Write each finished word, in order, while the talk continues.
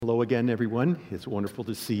Hello again, everyone. It's wonderful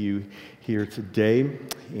to see you here today.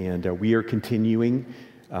 And we are continuing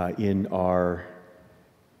in our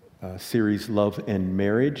series, Love and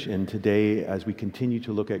Marriage. And today, as we continue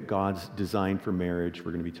to look at God's design for marriage,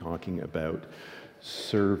 we're going to be talking about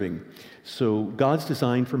serving. So God's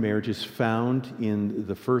design for marriage is found in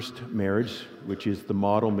the first marriage, which is the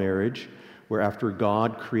model marriage, where after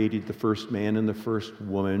God created the first man and the first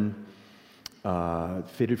woman,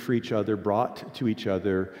 fitted for each other, brought to each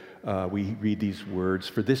other, we read these words,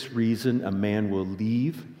 "For this reason a man will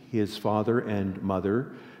leave his father and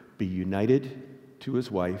mother, be united to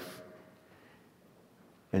his wife,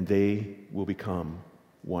 and they will become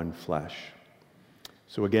one flesh."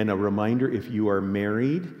 So again, a reminder, if you are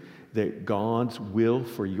married, that God's will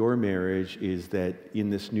for your marriage is that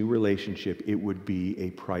in this new relationship, it would be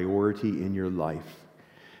a priority in your life.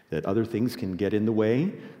 That other things can get in the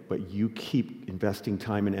way, but you keep investing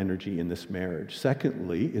time and energy in this marriage.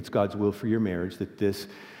 Secondly, it's God's will for your marriage that this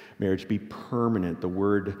marriage be permanent. The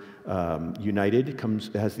word united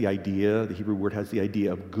has the idea, the Hebrew word has the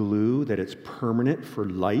idea of glue, that it's permanent for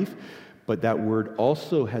life, but that word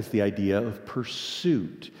also has the idea of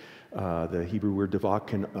pursuit. The Hebrew word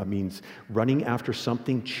davak means running after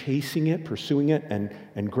something, chasing it, pursuing it,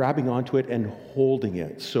 and grabbing onto it and holding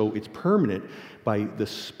it. So it's permanent by the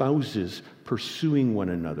spouses pursuing one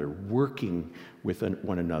another, working with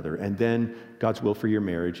one another. And then God's will for your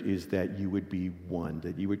marriage is that you would be one,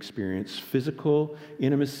 that you experience physical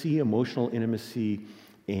intimacy, emotional intimacy,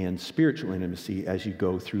 and spiritual intimacy as you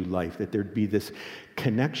go through life, that there'd be this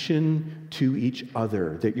connection to each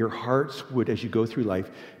other, that your hearts would, as you go through life,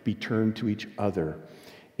 be turned to each other.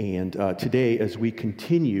 And today, as we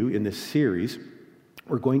continue in this series,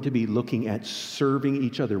 we're going to be looking at serving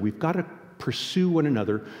each other. We've got to pursue one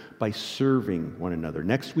another by serving one another.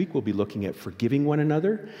 Next week, we'll be looking at forgiving one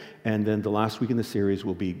another, and then the last week in the series,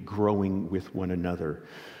 we'll be growing with one another.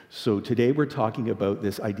 So today we're talking about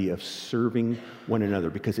this idea of serving one another,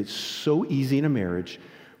 because it's so easy in a marriage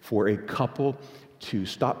for a couple to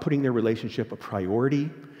stop putting their relationship a priority,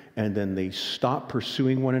 and then they stop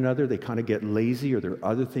pursuing one another. They kind of get lazy, or their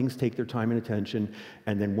other things take their time and attention,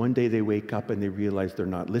 and then one day they wake up and they realize they're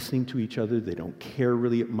not listening to each other. They don't care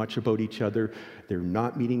really much about each other. They're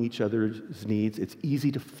not meeting each other's needs. It's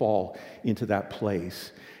easy to fall into that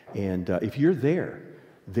place. And if you're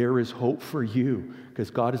there is hope for you,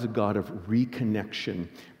 because God is a God of reconnection,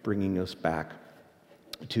 bringing us back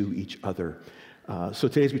to each other. So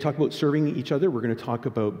today, as we talk about serving each other, we're going to talk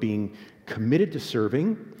about being committed to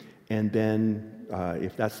serving, and then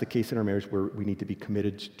if that's the case in our marriage, we need to be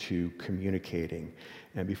committed to communicating.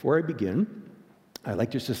 And before I begin, I'd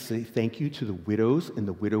like just to say thank you to the widows and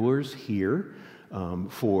the widowers here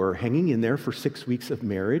for hanging in there for 6 weeks of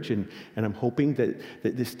marriage, and I'm hoping that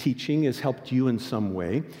this teaching has helped you in some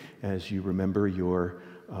way as you remember as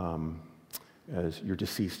your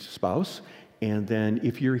deceased spouse. And then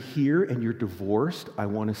if you're here and you're divorced, I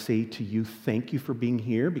want to say to you, thank you for being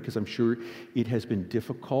here, because I'm sure it has been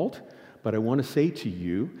difficult. But I want to say to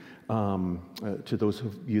you, to those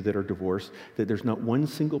of you that are divorced, that there's not one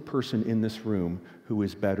single person in this room who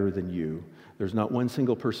is better than you. There's not one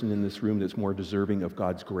single person in this room that's more deserving of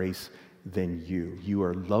God's grace than you. You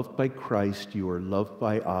are loved by Christ. You are loved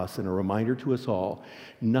by us. And a reminder to us all,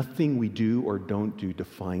 nothing we do or don't do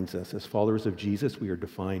defines us. As followers of Jesus, we are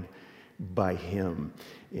defined by Him.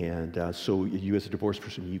 And so you as a divorced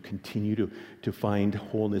person, you continue to find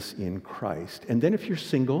wholeness in Christ. And then if you're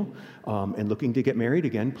single and looking to get married,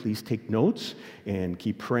 again, please take notes and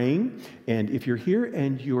keep praying. And if you're here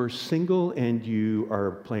and you're single and you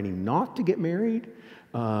are planning not to get married,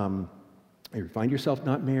 or you find yourself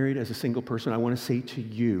not married as a single person, I want to say to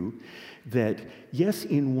you that, yes,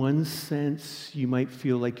 in one sense, you might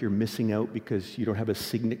feel like you're missing out because you don't have a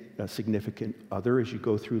significant other as you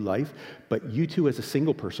go through life, but you too, as a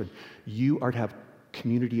single person, you are to have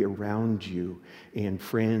community around you and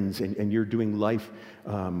friends, and you're doing life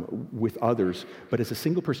with others. But as a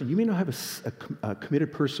single person, you may not have a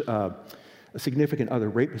committed person, a significant other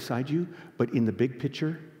right beside you, but in the big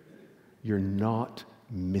picture, you're not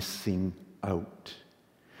missing out.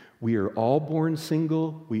 We are all born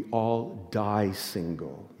single. We all die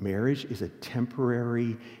single. Marriage is a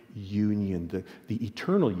temporary union. The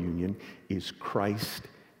eternal union is Christ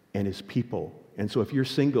and His people. And so if you're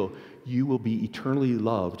single, you will be eternally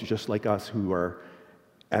loved, just like us who are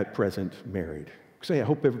at present married. So I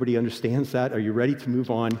hope everybody understands that. Are you ready to move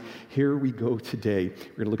on? Here we go today.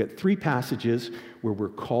 We're going to look at 3 passages where we're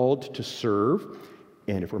called to serve.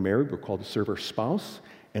 And if we're married, we're called to serve our spouse.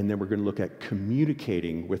 And then we're going to look at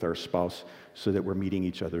communicating with our spouse so that we're meeting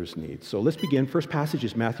each other's needs. So let's begin. First passage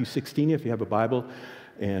is Matthew 16. If you have a Bible,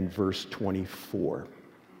 and verse 24.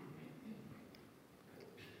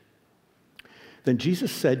 Then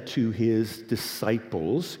Jesus said to his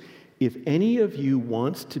disciples, "If any of you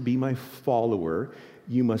wants to be my follower,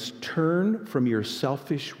 you must turn from your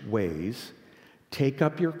selfish ways, take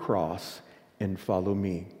up your cross, and follow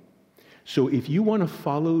me." So if you want to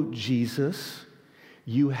follow Jesus,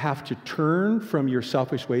 you have to turn from your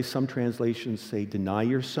selfish ways. Some translations say deny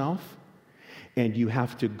yourself, and you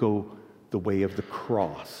have to go the way of the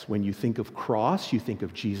cross. When you think of cross, you think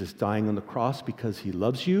of Jesus dying on the cross because he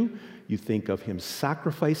loves you. You think of him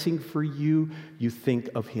sacrificing for you. You think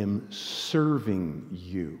of him serving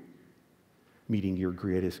you, meeting your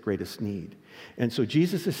greatest need. And so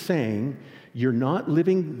Jesus is saying, you're not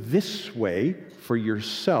living this way for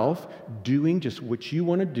yourself, doing just what you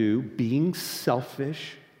want to do, being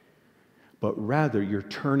selfish, but rather you're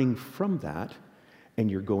turning from that and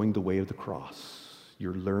you're going the way of the cross.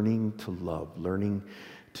 You're learning to love, learning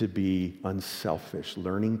to be unselfish,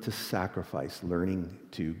 learning to sacrifice, learning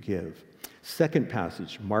to give. Second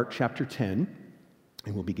passage, Mark chapter 10,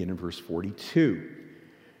 and we'll begin in verse 42.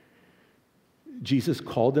 Jesus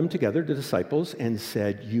called them together, the disciples, and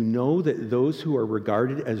said, "You know that those who are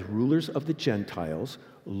regarded as rulers of the Gentiles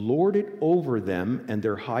lord it over them, and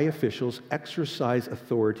their high officials exercise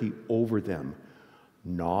authority over them.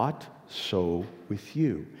 Not so with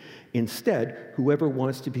you. Instead, whoever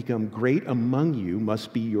wants to become great among you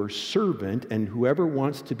must be your servant, and whoever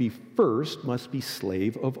wants to be first must be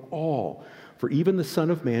slave of all. For even the Son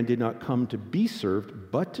of Man did not come to be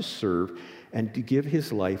served, but to serve, and to give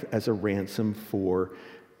his life as a ransom for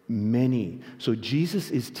many." So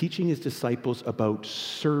Jesus is teaching his disciples about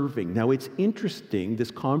serving. Now it's interesting,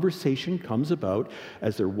 this conversation comes about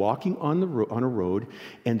as they're walking on a road,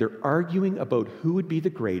 and they're arguing about who would be the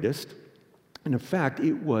greatest. And in fact,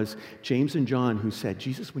 it was James and John who said,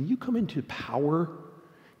 "Jesus, when you come into power,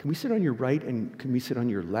 can we sit on your right and can we sit on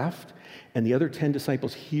your left?" And the other 10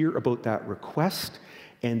 disciples hear about that request,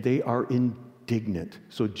 and they are indignant.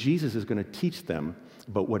 So Jesus is going to teach them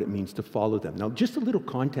about what it means to follow them. Now, just a little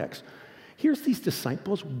context. Here's these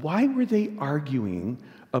disciples. Why were they arguing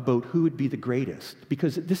about who would be the greatest?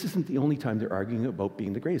 Because this isn't the only time they're arguing about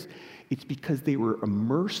being the greatest. It's because they were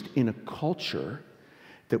immersed in a culture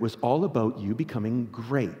that was all about you becoming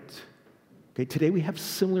great. Okay, today we have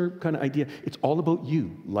similar kind of idea. It's all about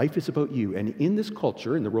you. Life is about you. And in this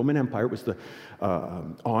culture, in the Roman Empire, it was the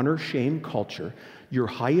honor-shame culture. Your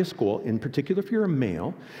highest goal, in particular if you're a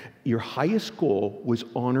male, your highest goal was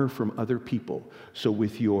honor from other people. So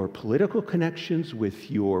with your political connections,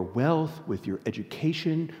 with your wealth, with your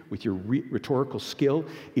education, with your rhetorical skill,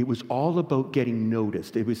 it was all about getting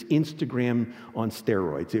noticed. It was Instagram on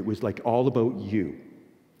steroids. It was like all about you.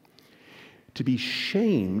 To be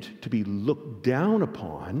shamed, to be looked down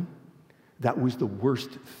upon, that was the worst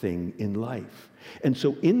thing in life. And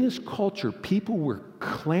so in this culture, people were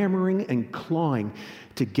clamoring and clawing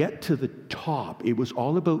to get to the top. It was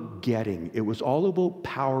all about getting. It was all about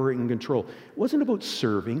power and control. It wasn't about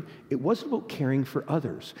serving. It wasn't about caring for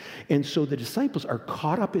others. And so the disciples are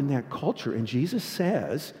caught up in that culture, and Jesus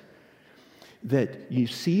says that you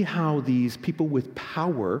see how these people with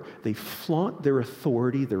power, they flaunt their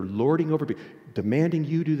authority, they're lording over people, demanding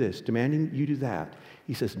you do this, demanding you do that.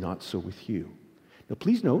 He says, not so with you. Now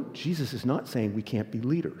please note, Jesus is not saying we can't be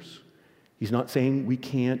leaders. He's not saying we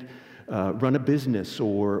can't run a business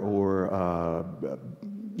or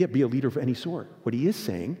be a leader of any sort. What he is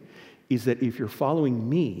saying is that if you're following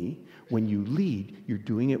me, when you lead, you're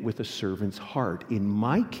doing it with a servant's heart. In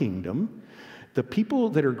my kingdom, the people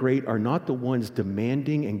that are great are not the ones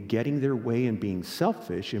demanding and getting their way and being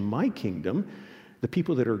selfish. In my kingdom, the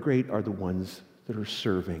people that are great are the ones that are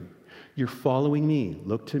serving. You're following me.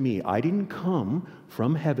 Look to me. I didn't come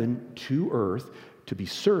from heaven to earth to be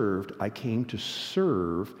served. I came to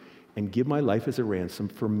serve and give my life as a ransom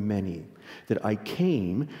for many. That I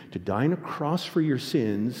came to die on a cross for your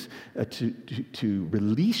sins, to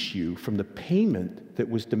release you from the payment that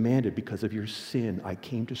was demanded because of your sin. I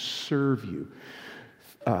came to serve you.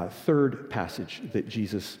 Third passage that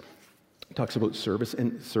Jesus talks about service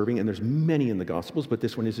and serving, and there's many in the Gospels, but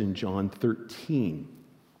this one is in John 13,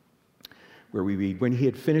 where we read, "When he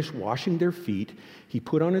had finished washing their feet, he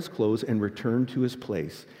put on his clothes and returned to his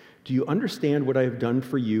place. 'Do you understand what I have done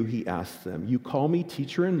for you?' he asked them. 'You call me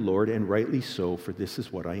teacher and Lord, and rightly so, for this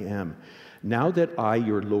is what I am. Now that I,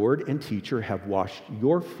 your Lord and teacher, have washed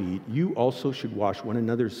your feet, you also should wash one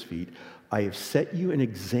another's feet. I have set you an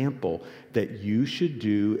example that you should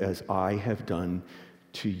do as I have done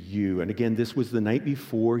to you. And again, this was the night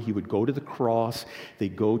before he would go to the cross. They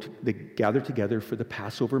gather together for the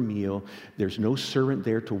Passover meal. There's no servant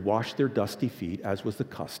there to wash their dusty feet, as was the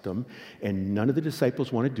custom. And none of the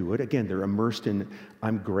disciples want to do it. Again, they're immersed in,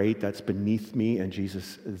 I'm great, that's beneath me. And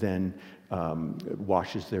Jesus then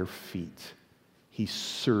washes their feet. He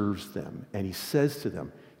serves them. And he says to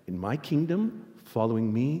them, in my kingdom,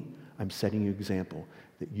 following me, I'm setting you an example.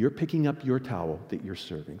 That you're picking up your towel that you're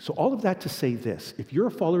serving. So all of that to say this, if you're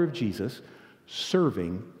a follower of Jesus,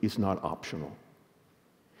 serving is not optional.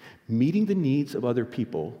 Meeting the needs of other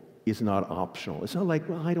people is not optional. It's not like,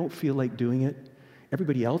 well, I don't feel like doing it.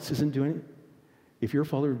 Everybody else isn't doing it. If you're a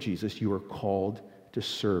follower of Jesus, you are called to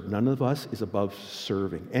serve. None of us is above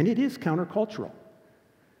serving. And it is countercultural.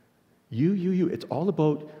 You. It's all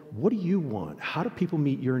about, what do you want? How do people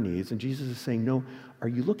meet your needs? And Jesus is saying, no, are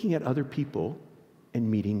you looking at other people and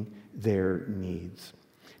meeting their needs?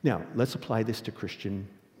 Now, let's apply this to Christian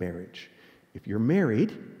marriage. If you're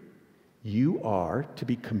married, you are to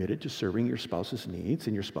be committed to serving your spouse's needs,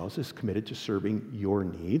 and your spouse is committed to serving your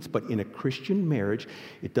needs. But in a Christian marriage,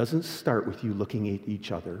 it doesn't start with you looking at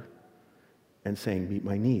each other and saying, meet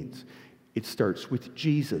my needs. It starts with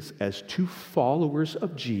Jesus. As two followers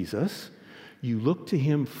of Jesus, you look to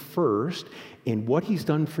him first in what he's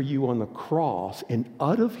done for you on the cross, and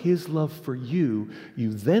out of his love for you,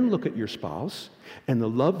 you then look at your spouse, and the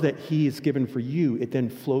love that he has given for you, it then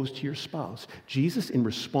flows to your spouse. Jesus, in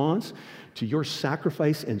response to your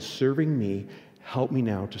sacrifice and serving me, help me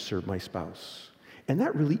now to serve my spouse. And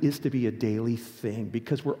that really is to be a daily thing,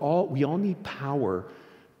 because we all need power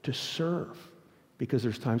to serve, because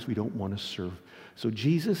there's times we don't want to serve. So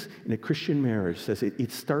Jesus, in a Christian marriage, says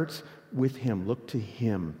it starts with him. Look to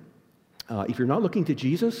him. If you're not looking to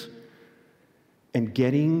Jesus and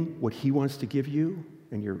getting what he wants to give you,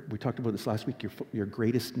 and we talked about this last week, your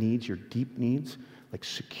greatest needs, your deep needs, like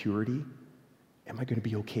security. Am I going to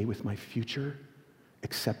be okay with my future?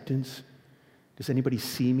 Acceptance. Does anybody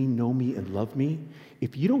see me, know me, and love me?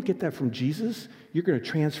 If you don't get that from Jesus, you're going to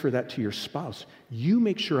transfer that to your spouse. You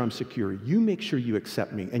make sure I'm secure. You make sure you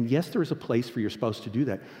accept me. And yes, there is a place for your spouse to do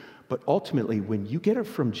that. But ultimately, when you get it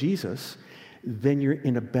from Jesus, then you're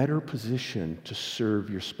in a better position to serve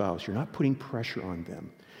your spouse. You're not putting pressure on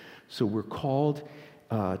them. So we're called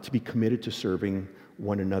to be committed to serving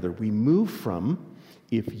one another. We move from,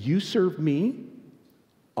 if you serve me,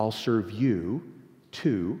 I'll serve you,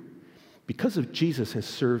 to, because of Jesus has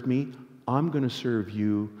served me, I'm going to serve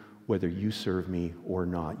you whether you serve me or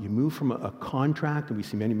not. You move from a contract, and we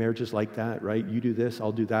see many marriages like that, right? You do this,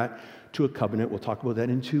 I'll do that, to a covenant. We'll talk about that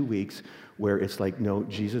in 2 weeks, where it's like, no,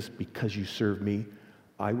 Jesus, because you serve me,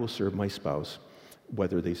 I will serve my spouse,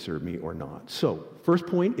 whether they serve me or not. So, first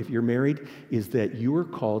point, if you're married, is that you are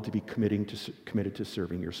called to be committed to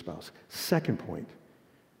serving your spouse. Second point,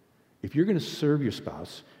 if you're going to serve your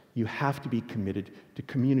spouse, you have to be committed to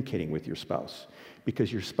communicating with your spouse,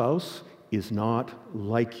 because your spouse is not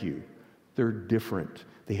like you. They're different.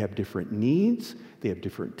 They have different needs. They have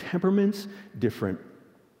different temperaments, different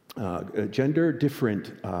gender,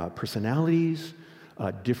 different personalities,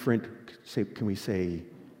 different, can we say,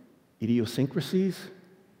 idiosyncrasies? Is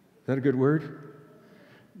that a good word?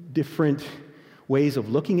 Different ways of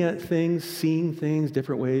looking at things, seeing things,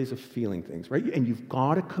 different ways of feeling things, right? And you've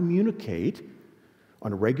got to communicate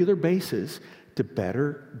on a regular basis to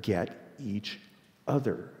better get each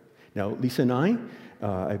other. Now, Lisa and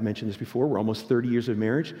I've mentioned this before, we're almost 30 years of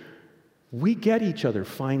marriage. We get each other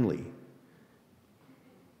finally.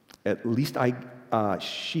 At least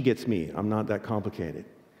she gets me. I'm not that complicated.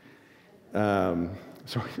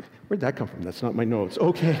 Sorry, where'd that come from? That's not my notes.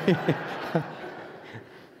 Okay.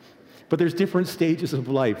 But there's different stages of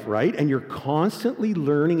life, right? And you're constantly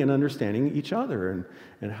learning and understanding each other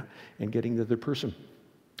and getting the other person.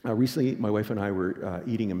 Recently, my wife and I were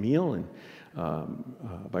eating a meal and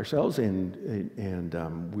by ourselves,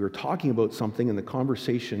 and we were talking about something, and the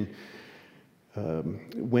conversation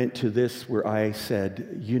went to this, where I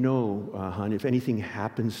said, hon, if anything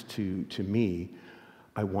happens to me,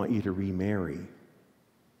 I want you to remarry.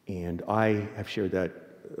 And I have shared that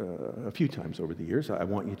a few times over the years. I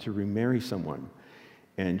want you to remarry someone.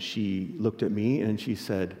 And she looked at me and she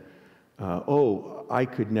said, I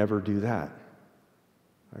could never do that.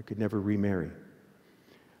 I could never remarry.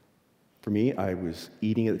 For me, I was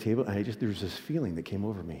eating at the table, and there was this feeling that came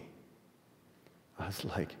over me. I was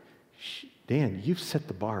like, Dan, you've set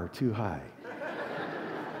the bar too high.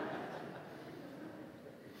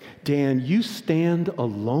 Dan, you stand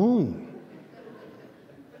alone.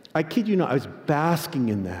 I kid you not, I was basking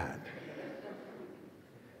in that.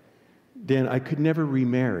 Dan, I could never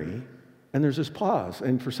remarry And there's this pause.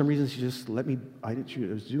 And for some reason, she just let me, I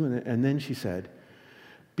was doing it. And then she said,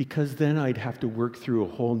 because then I'd have to work through a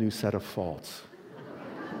whole new set of faults.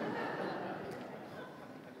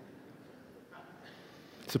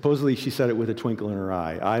 Supposedly, she said it with a twinkle in her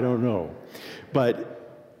eye. I don't know.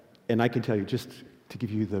 And I can tell you, just to give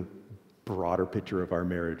you the broader picture of our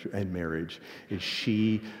marriage, is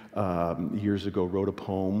she years ago wrote a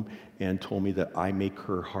poem and told me that I make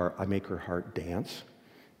her heart dance.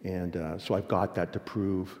 And so I've got that to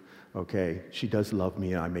prove, okay, she does love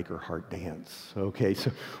me and I make her heart dance. Okay, so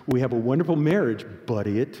we have a wonderful marriage, but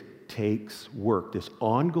it takes work, this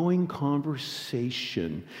ongoing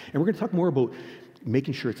conversation. And we're going to talk more about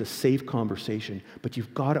making sure it's a safe conversation, but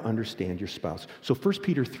you've got to understand your spouse. So 1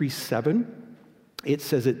 Peter 3:7, it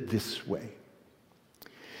says it this way.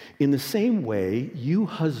 In the same way, you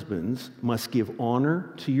husbands must give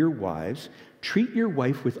honor to your wives. Treat your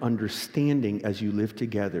wife with understanding as you live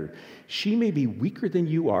together. She may be weaker than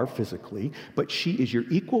you are physically, but she is your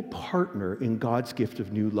equal partner in God's gift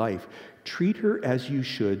of new life. Treat her as you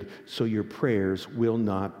should, so your prayers will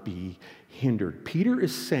not be hindered. Peter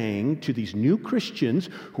is saying to these new Christians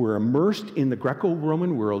who are immersed in the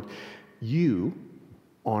Greco-Roman world, you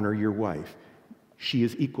honor your wife. She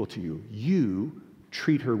is equal to you. You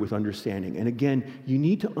treat her with understanding. And again, you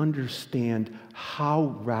need to understand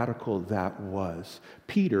how radical that was.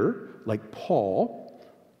 Peter, like Paul,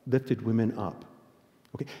 lifted women up.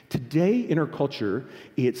 Okay. Today in our culture,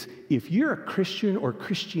 it's if you're a Christian or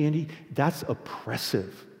Christianity, that's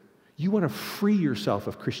oppressive. You want to free yourself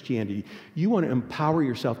of Christianity. You want to empower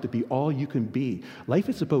yourself to be all you can be. Life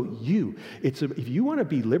is about you. If you want to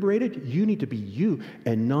be liberated, you need to be you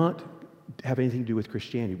and not have anything to do with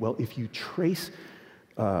Christianity. Well, if you trace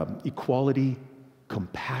equality,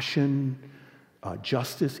 compassion,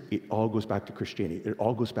 justice, it all goes back to Christianity. It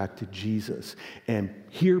all goes back to Jesus. And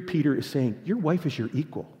here Peter is saying, your wife is your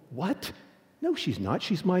equal. What? No, she's not.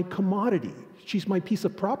 She's my commodity. She's my piece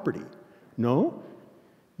of property. No,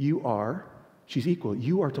 she's equal.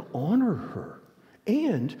 You are to honor her.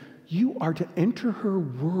 And you are to enter her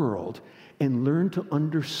world and learn to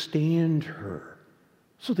understand her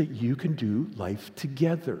so that you can do life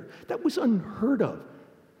together. That was unheard of.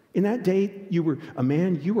 In that day, you were a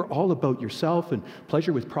man, you were all about yourself and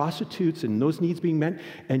pleasure with prostitutes and those needs being met.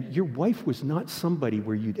 And your wife was not somebody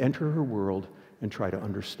where you'd enter her world and try to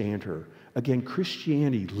understand her. Again,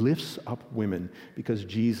 Christianity lifts up women because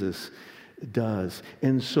Jesus does.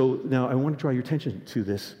 And so now I want to draw your attention to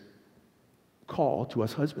this call to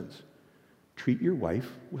us husbands. Treat your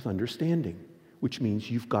wife with understanding, which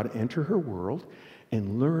means you've got to enter her world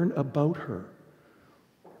and learn about her.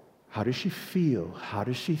 How does she feel? How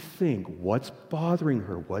does she think? What's bothering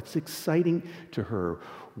her? What's exciting to her?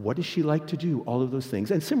 What does she like to do? All of those things.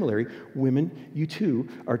 And similarly, women, you too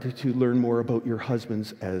are to learn more about your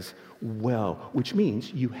husbands as well, which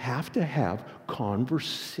means you have to have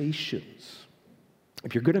conversations.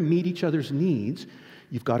 If you're going to meet each other's needs,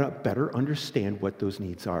 you've got to better understand what those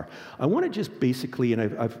needs are. I want to just basically,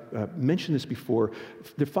 and I've mentioned this before,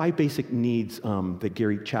 the 5 basic needs that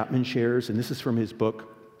Gary Chapman shares, and this is from his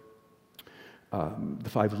book, The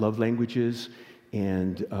 5 Love Languages,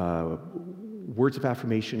 and words of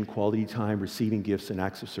affirmation, quality time, receiving gifts and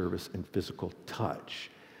acts of service, and physical touch.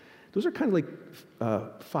 Those are kind of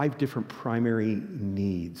like 5 different primary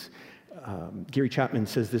needs. Gary Chapman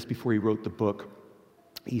says this before he wrote the book.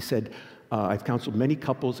 He said, I've counseled many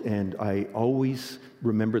couples, and I always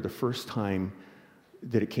remember the first time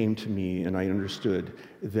that it came to me and I understood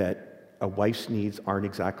that a wife's needs aren't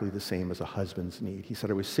exactly the same as a husband's need. He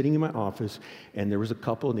said, I was sitting in my office, and there was a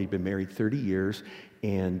couple, and they'd been married 30 years,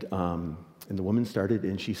 and the woman started,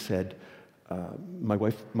 and she said,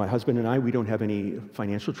 my husband and I, we don't have any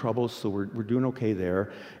financial troubles, so we're doing okay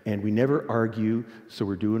there, and we never argue, so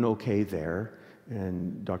we're doing okay there.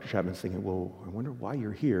 And Dr. Chapman's thinking, well, I wonder why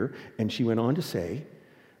you're here. And she went on to say,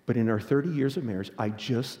 but in our 30 years of marriage, I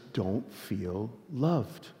just don't feel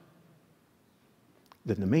loved.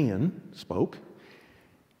 Then the man spoke,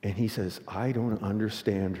 and he says, I don't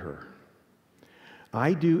understand her.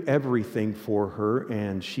 I do everything for her,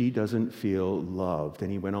 and she doesn't feel loved.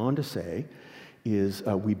 And he went on to say,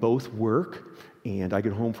 we both work, and I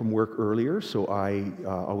get home from work earlier, so I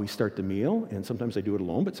always start the meal, and sometimes I do it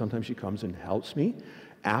alone, but sometimes she comes and helps me.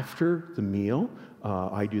 After the meal,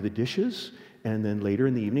 I do the dishes, and then later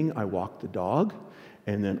in the evening, I walk the dog,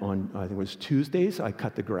 and then on, I think it was Tuesdays, I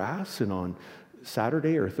cut the grass, and on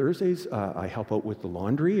Saturday or Thursdays, I help out with the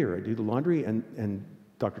laundry, or I do the laundry, and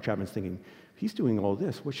Dr. Chapman's thinking, he's doing all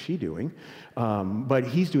this, what's she doing? But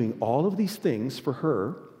he's doing all of these things for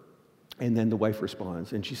her, and then the wife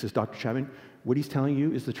responds, and she says, Dr. Chapman, what he's telling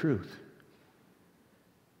you is the truth.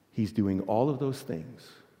 He's doing all of those things,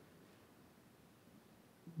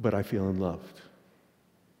 but I feel unloved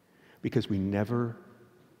because we never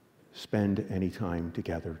spend any time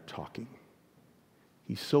together talking.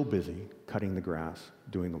 He's so busy cutting the grass,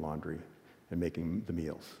 doing the laundry, and making the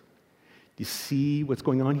meals. Do you see what's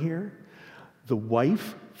going on here? The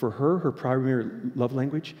wife, for her primary love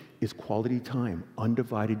language is quality time,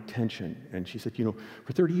 undivided attention. And she said,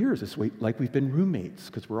 for 30 years, it's like we've been roommates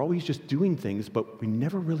because we're always just doing things, but we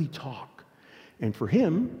never really talk. And for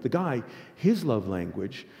him, the guy, his love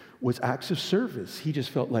language was acts of service. He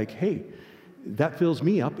just felt like, hey, that fills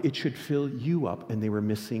me up, it should fill you up. And they were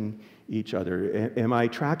missing each other. Am I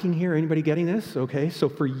tracking here? Anybody getting this? Okay, so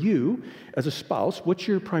for you, as a spouse, what's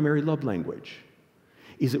your primary love language?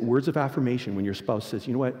 Is it words of affirmation when your spouse says,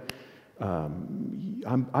 you know what,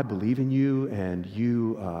 I believe in you, and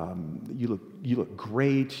you look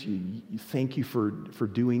great. Thank you for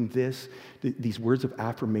doing this. These words of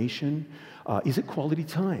affirmation. Is it quality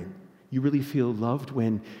time? You really feel loved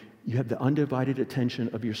when you have the undivided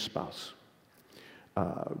attention of your spouse.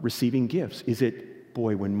 Receiving gifts. Is it,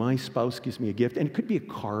 boy, when my spouse gives me a gift, and it could be a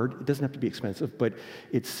card. It doesn't have to be expensive, but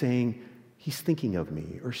it's saying he's thinking of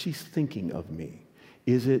me or she's thinking of me.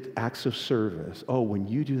 Is it acts of service? Oh, when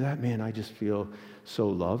you do that, man, I just feel so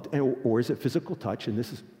loved. Or is it physical touch? And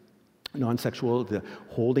this is non-sexual, the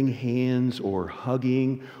holding hands or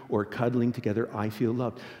hugging or cuddling together, I feel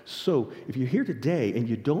loved. So if you're here today and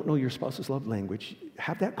you don't know your spouse's love language,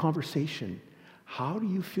 have that conversation. How do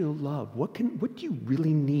you feel loved? What do you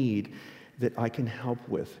really need that I can help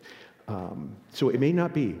with? So it may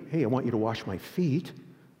not be, hey, I want you to wash my feet.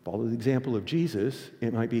 Follow the example of Jesus.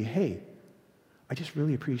 It might be, hey, I just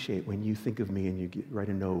really appreciate when you think of me and you write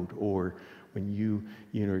a note, or when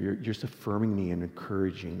you're just affirming me and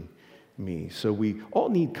encouraging me. So we all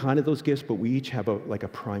need kind of those gifts, but we each have a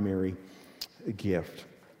primary gift.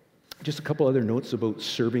 Just a couple other notes about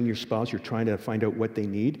serving your spouse. You're trying to find out what they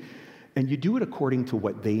need, and you do it according to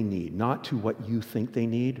what they need, not to what you think they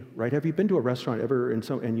need, right? Have you been to a restaurant ever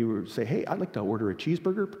and you say, hey, I'd like to order a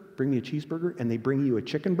cheeseburger, bring me a cheeseburger, and they bring you a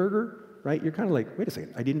chicken burger, right? You're kind of like, wait a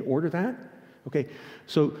second, I didn't order that? Okay,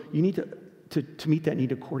 so you need to meet that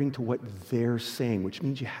need according to what they're saying, which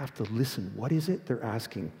means you have to listen. What is it they're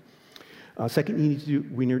asking? Second,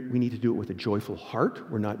 we need to do it with a joyful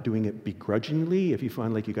heart. We're not doing it begrudgingly. If you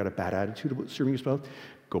find like you got a bad attitude about serving your spouse,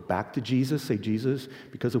 go back to Jesus. Say, Jesus,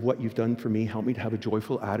 because of what you've done for me, help me to have a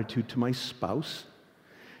joyful attitude to my spouse.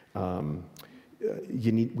 We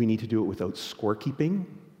need to do it without scorekeeping.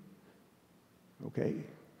 Okay.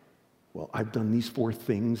 Well, I've done these 4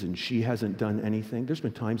 things and she hasn't done anything. There's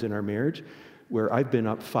been times in our marriage where I've been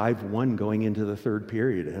up 5-1 going into the 3rd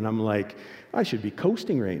period, and I'm like, I should be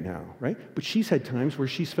coasting right now, right? But she's had times where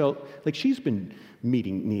she's felt like she's been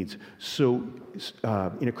meeting needs. So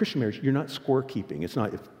in a Christian marriage, you're not scorekeeping. It's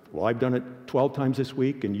not, well, I've done it 12 times this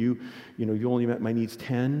week and you only met my needs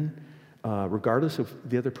 10. Regardless of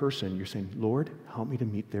the other person, you're saying, Lord, help me to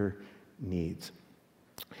meet their needs.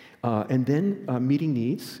 And then meeting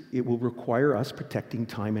needs, it will require us protecting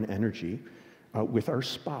time and energy with our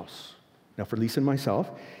spouse. Now, for Lisa and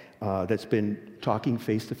myself, that's been talking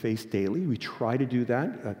face-to-face daily. We try to do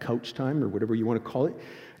that, couch time or whatever you want to call it,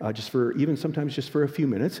 sometimes just for a few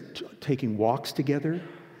minutes, taking walks together,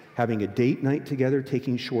 having a date night together,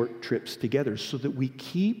 taking short trips together so that we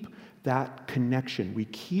keep that connection, we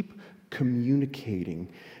keep communicating.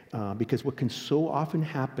 Because what can so often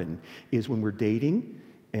happen is when we're dating,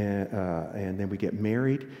 and then we get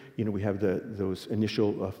married, we have those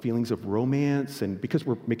initial feelings of romance, and because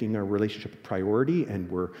we're making our relationship a priority and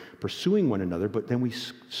we're pursuing one another, but then we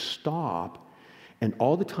stop, and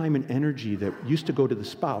all the time and energy that used to go to the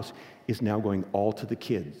spouse is now going all to the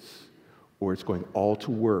kids, or it's going all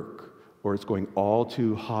to work, or it's going all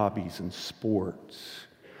to hobbies and sports.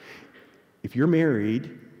 If you're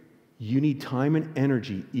married, you need time and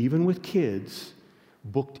energy, even with kids,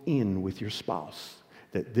 booked in with your spouse.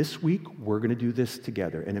 That this week, we're going to do this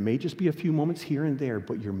together. And it may just be a few moments here and there,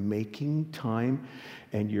 but you're making time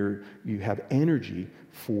and you have energy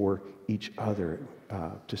for each other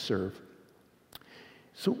to serve.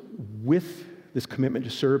 So with this commitment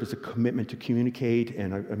to serve is a commitment to communicate,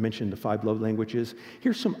 and I mentioned the 5 love languages.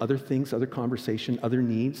 Here's some other things, other conversation, other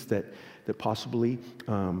needs that possibly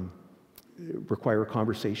require a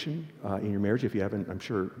conversation in your marriage. If you haven't, I'm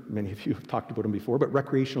sure many of you have talked about them before, but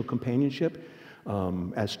recreational companionship.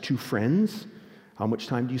 As 2 friends, how much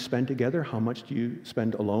time do you spend together? How much do you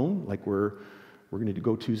spend alone? Like we're going to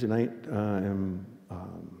go Tuesday night and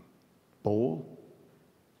bowl.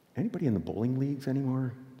 Anybody in the bowling leagues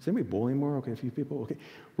anymore? Is anybody bowling more? Okay, a few people. Okay,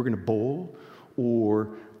 we're going to bowl,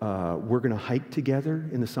 or we're going to hike together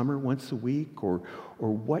in the summer once a week, or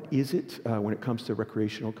what is it when it comes to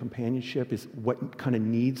recreational companionship? Is what kind of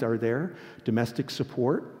needs are there? Domestic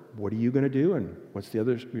support, what are you going to do, and what's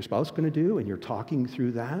your spouse going to do? And you're talking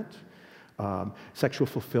through that. Sexual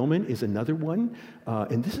fulfillment is another one,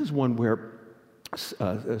 and this is one where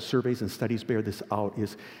surveys and studies bear this out.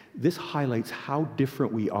 Is this highlights how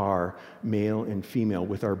different we are, male and female,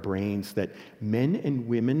 with our brains, that men and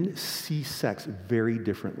women see sex very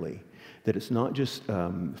differently, that it's not just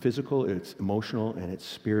physical, it's emotional, and it's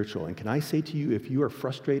spiritual. And can I say to you, if you are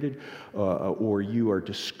frustrated or you are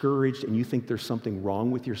discouraged and you think there's something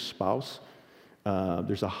wrong with your spouse,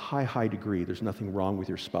 there's a high degree. There's nothing wrong with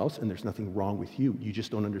your spouse, and there's nothing wrong with you. You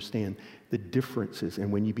just don't understand the differences.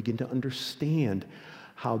 And when you begin to understand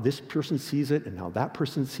how this person sees it and how that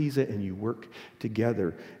person sees it, and you work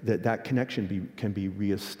together, that connection can be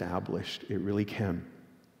reestablished. It really can.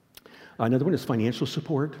 Another one is financial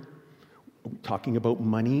support. Talking about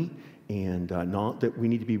money, and not that we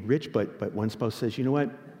need to be rich, but one spouse says, you know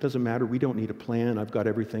what? Doesn't matter, we don't need a plan, I've got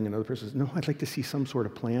everything. Another person says, no, I'd like to see some sort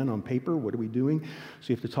of plan on paper. What are we doing? So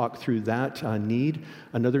you have to talk through that need.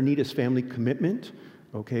 Another need is family commitment,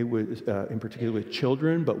 okay, in particular with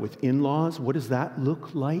children, but with in-laws. What does that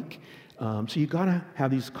look like? So you got to have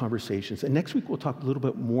these conversations. And next week we'll talk a little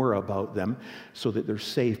bit more about them so that they're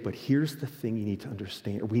safe. But here's the thing you need to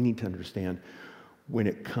understand, or we need to understand, when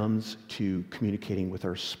it comes to communicating with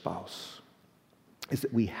our spouse, is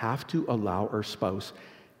that we have to allow our spouse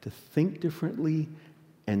to think differently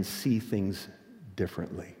and see things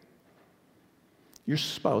differently. Your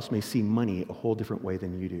spouse may see money a whole different way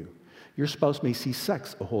than you do. Your spouse may see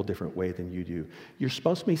sex a whole different way than you do. Your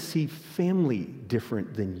spouse may see family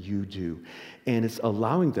different than you do. And it's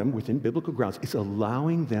allowing them, within biblical grounds, it's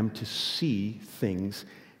allowing them to see things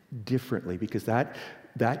differently, because that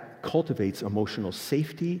cultivates emotional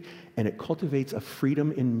safety, and it cultivates a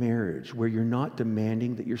freedom in marriage where you're not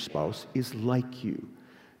demanding that your spouse is like you.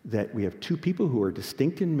 That we have two people who are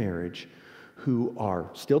distinct in marriage, who are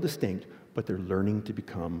still distinct, but they're learning to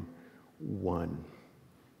become one.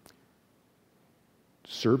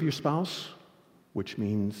 Serve your spouse, which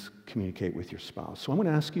means communicate with your spouse. So I want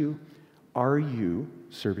to ask you, are you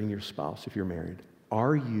serving your spouse if you're married?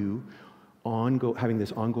 Are you having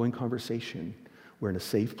this ongoing conversation where in a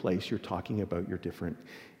safe place you're talking about your different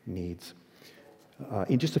needs?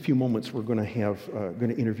 In just a few moments, we're going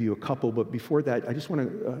to interview a couple, but before that, I just want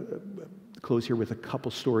to close here with a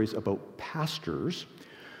couple stories about pastors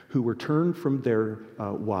who were turned from their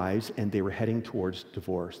wives and they were heading towards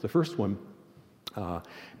divorce. The first one,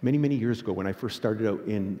 many years ago, when I first started out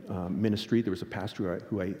in ministry, there was a pastor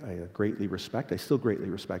who I greatly respect. I still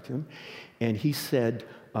greatly respect him, and he said,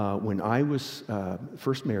 when I was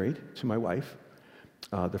first married to my wife,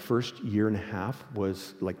 the first year and a half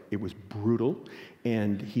was it was brutal.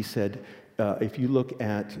 And he said, if you look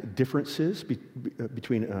at differences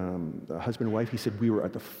between husband and wife, he said we were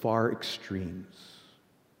at the far extremes.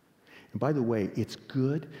 And by the way, it's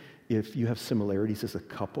good if you have similarities as a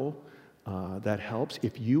couple. That helps.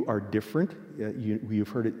 If you are different, you've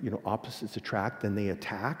heard it, opposites attract, then they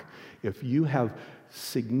attack. If you have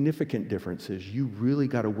significant differences, you really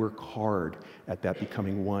got to work hard at that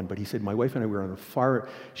becoming one. But he said, my wife and I were on the far,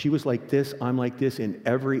 she was like this, I'm like this in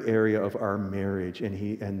every area of our marriage.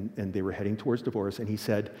 And they were heading towards divorce. And he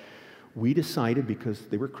said, we decided, because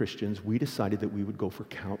they were Christians, we decided that we would go for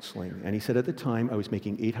counseling. And he said, at the time, I was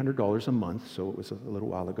making $800 a month, so it was a little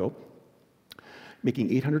while ago, making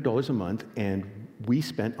 $800 a month, and we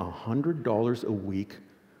spent $100 a week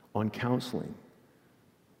on counseling.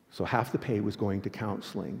 So half the pay was going to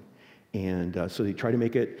counseling. And so they tried to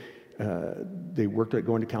make it, they worked at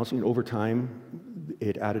going to counseling. Over time,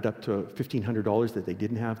 it added up to $1,500 that they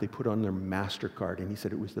didn't have. They put on their MasterCard, and he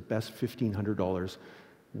said it was the best $1,500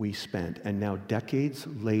 we spent. And now, decades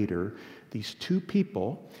later, these two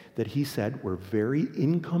people that he said were very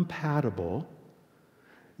incompatible,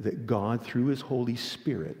 that God, through his Holy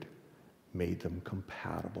Spirit, made them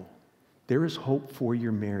compatible. There is hope for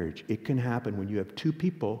your marriage. It can happen when you have two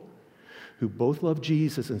people who both love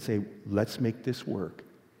Jesus and say, let's make this work.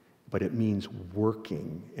 But it means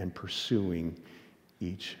working and pursuing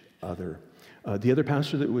each other. The other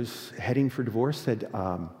pastor that was heading for divorce said,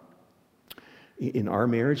 in our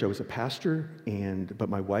marriage, I was a pastor, but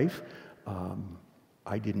my wife,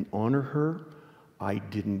 I didn't honor her. I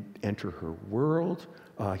didn't enter her world.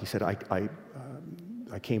 He said,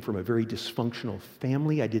 I came from a very dysfunctional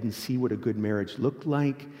family. I didn't see what a good marriage looked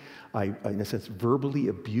like. I, in a sense, verbally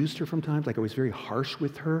abused her from times, like I was very harsh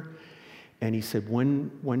with her. And he said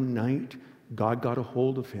one night, God got a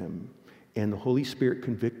hold of him, And the Holy Spirit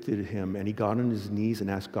convicted him, and he got on his knees and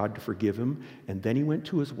asked God to forgive him. And then he went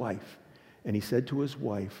to his wife, and he said to his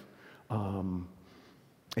wife, and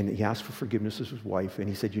he asked for forgiveness of his wife, and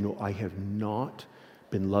he said, I have not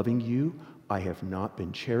been loving you. I have not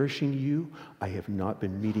been cherishing you. I have not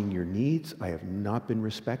been meeting your needs. I have not been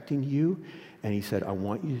respecting you. And he said, I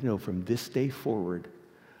want you to know from this day forward,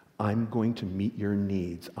 I'm going to meet your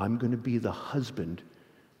needs. I'm going to be the husband,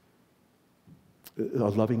 a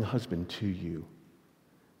loving husband to you.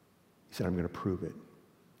 He said, I'm going to prove it.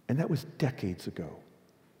 And that was decades ago.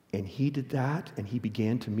 And he did that, and he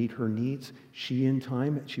began to meet her needs. She, in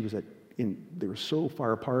time, they were so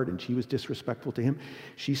far apart, and she was disrespectful to him.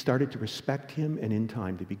 She started to respect him, and in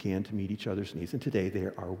time, they began to meet each other's needs. And today, they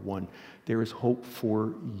are one. There is hope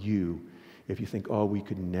for you. If you think, we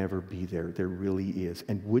could never be there, there really is.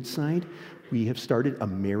 And Woodside, we have started a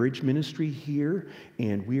marriage ministry here,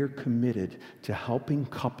 and we are committed to helping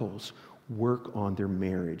couples work on their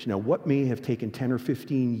marriage. Now, what may have taken 10 or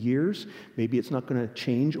 15 years, maybe it's not going to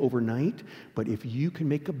change overnight, but if you can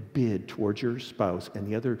make a bid towards your spouse, and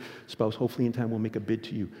the other spouse hopefully in time will make a bid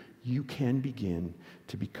to you, you can begin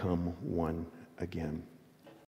to become one again.